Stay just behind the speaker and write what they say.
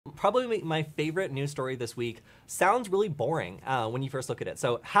probably my favorite news story this week sounds really boring when you first look at it.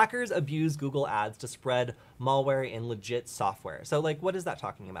 So hackers abuse Google Ads to spread malware in legit software. So like, what is that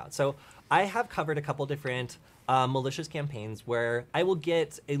talking about? So I have covered a couple different malicious campaigns where I will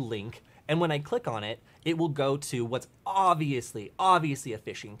get a link, and when I click on it, it will go to what's obviously a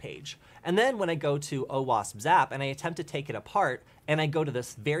phishing page. And then when I go to OWASP Zap and I attempt to take it apart and I go to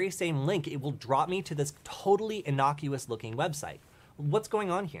this very same link, it will drop me to this totally innocuous looking website. What's going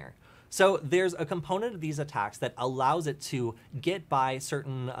on here? So there's a component of these attacks that allows it to get by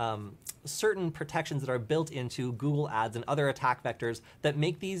certain protections that are built into Google Ads and other attack vectors that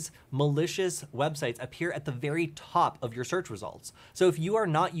make these malicious websites appear at the very top of your search results. So if you are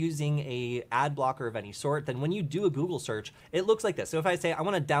not using a ad blocker of any sort, then when you do a Google search, it looks like this. So if I say I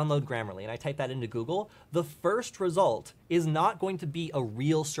want to download Grammarly and I type that into Google, the first result is not going to be a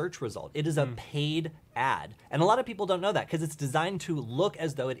real search result. It is a paid ad. And a lot of people don't know that because it's designed to look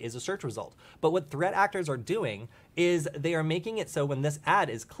as though it is a search result. But what threat actors are doing is they are making it so when this ad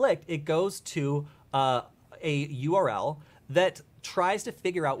is clicked, it goes to a URL that tries to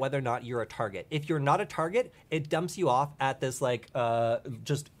figure out whether or not you're a target. If you're not a target, it dumps you off at this like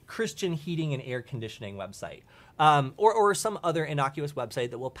just Christian heating and air conditioning website. Or some other innocuous website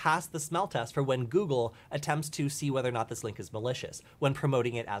that will pass the smell test for when Google attempts to see whether or not this link is malicious when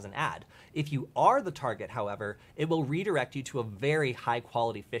promoting it as an ad. If you are the target, however, it will redirect you to a very high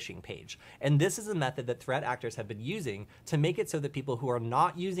quality phishing page. And this is a method that threat actors have been using to make it so that people who are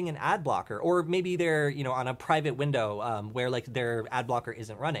not using an ad blocker, or maybe they're on a private window where like their ad blocker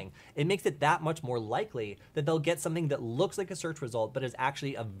isn't running, it makes it that much more likely that they'll get something that looks like a search result but is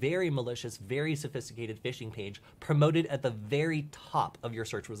actually a very malicious, very sophisticated phishing page promoted at the very top of your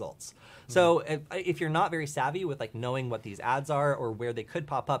search results. So if you're not very savvy with like knowing what these ads are or where they could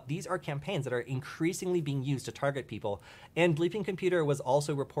pop up, these are campaigns that are increasingly being used to target people. And Bleeping Computer was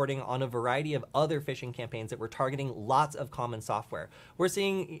also reporting on a variety of other phishing campaigns that were targeting lots of common software. We're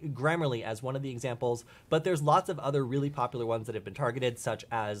seeing Grammarly as one of the examples, but there's lots of other really popular ones that have been targeted, such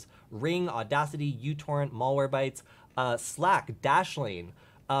as Ring, Audacity, uTorrent, Malwarebytes, Slack, Dashlane,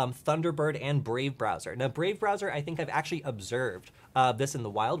 Thunderbird, and Brave Browser. Now, Brave Browser, I think I've actually observed this in the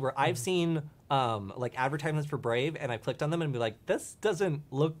wild, where I've seen like advertisements for Brave, and I've clicked on them and be like, this doesn't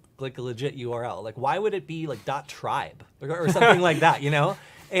look like a legit URL. Like, why would it be like .tribe or something like that,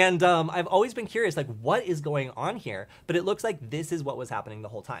 And I've always been curious, like, what is going on here? But it looks like this is what was happening the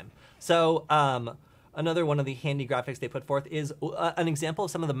whole time. So another one of the handy graphics they put forth is an example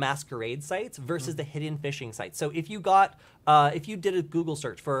of some of the masquerade sites versus the hidden phishing sites. So if you did a Google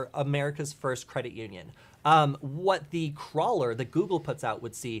search for America's First Credit Union, what the crawler that Google puts out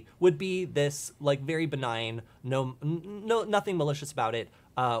would be this like very benign, nothing malicious about it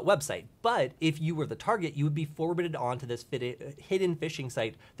website. But if you were the target, you would be forwarded onto this hidden phishing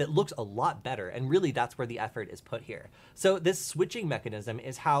site that looks a lot better, and really that's where the effort is put here. So this switching mechanism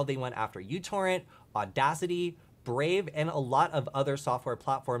is how they went after uTorrent, Audacity, Brave, and a lot of other software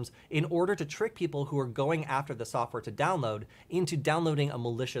platforms in order to trick people who are going after the software to download into downloading a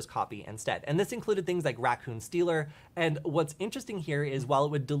malicious copy instead. And this included things like Raccoon Stealer. And what's interesting here is while it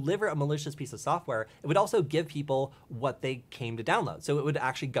would deliver a malicious piece of software, it would also give people what they came to download. So it would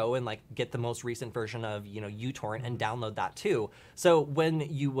actually go and like get the most recent version of uTorrent and download that too. So when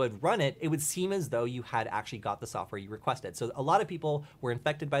you would run it, it would seem as though you had actually got the software you requested. So a lot of people were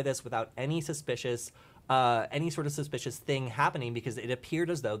infected by this without any sort of suspicious thing happening, because it appeared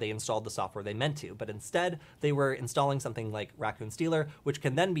as though they installed the software they meant to, but instead they were installing something like Raccoon Stealer, which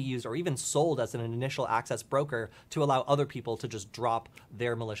can then be used or even sold as an initial access broker to allow other people to just drop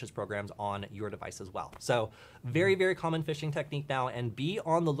their malicious programs on your device as well. So very, very common phishing technique now, and be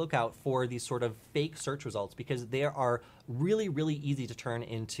on the lookout for these sort of fake search results, because they are really, really easy to turn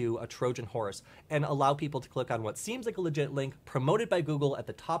into a Trojan horse and allow people to click on what seems like a legit link promoted by Google at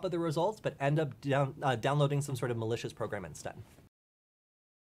the top of the results, but end up downloading some sort of malicious program instead.